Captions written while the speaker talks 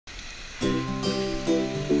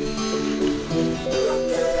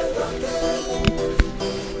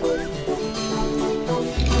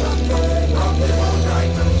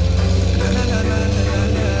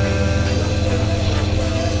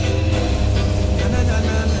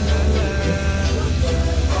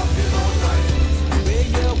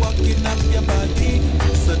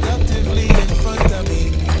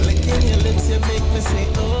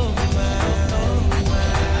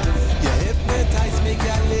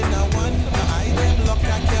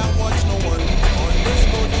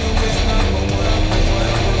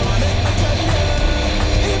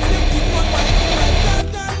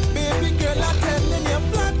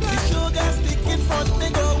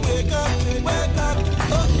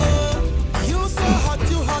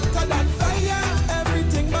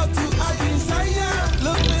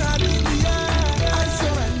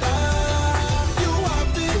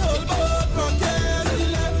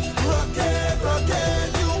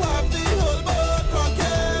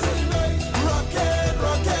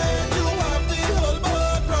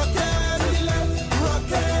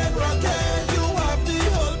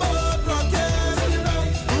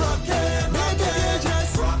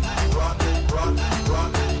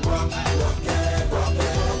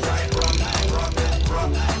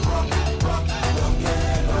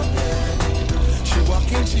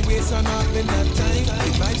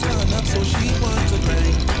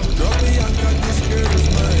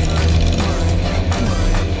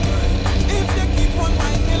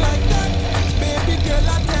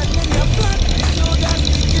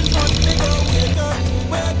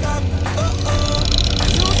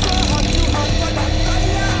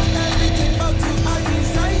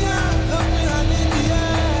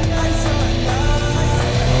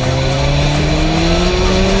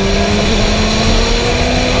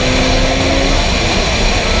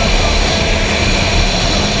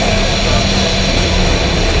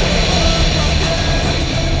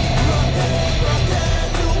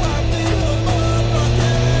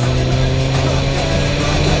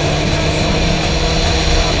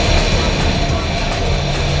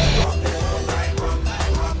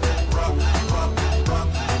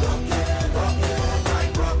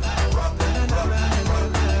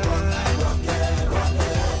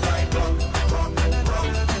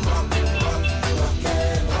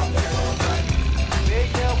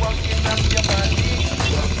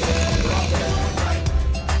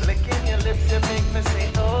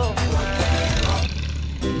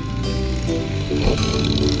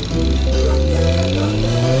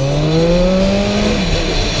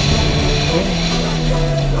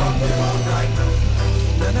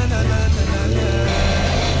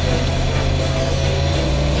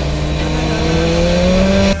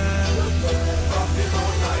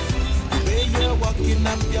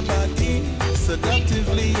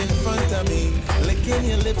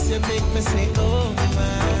lips, you make me say, oh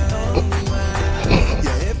man. You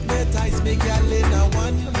hypnotize me, girl, in a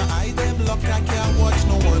one. My eye them lock, I can't watch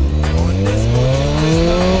no one. On this boat, you twist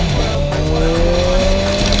now.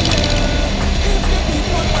 If you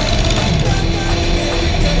keep on my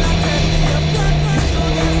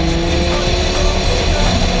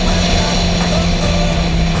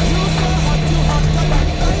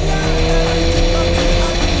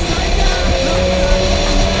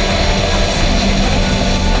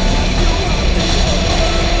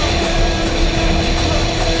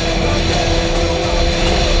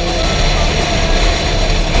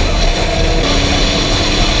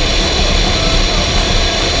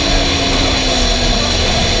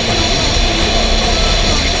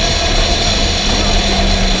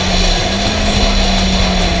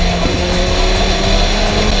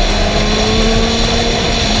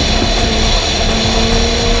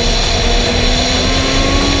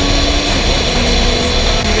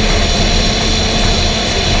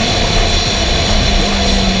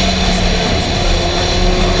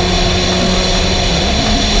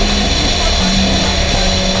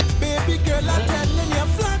baby girl, I tell you you're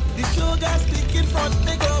black. You show that sticking on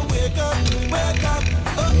me, oh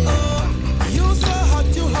you so hot,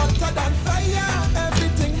 you hotter than fire.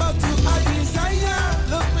 Everything about you I desire.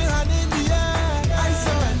 Look me honey, in the air, I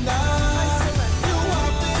surrender. You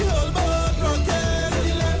have the whole boat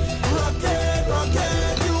rocking. Rocking,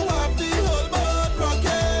 rocking. You have the whole boat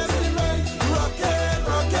rocking. Rocking,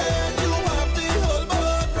 rocking. You have the whole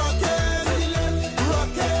boat rocking.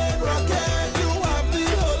 Rocking, rocking. You have the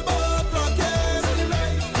whole boat rocking.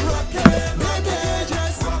 Rocking, baby,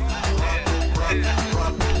 just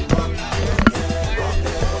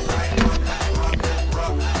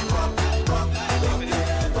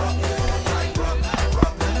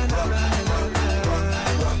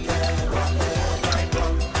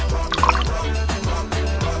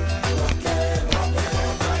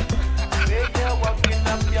walking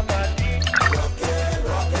up your body.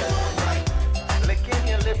 Licking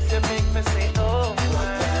your lips, you make me say, oh.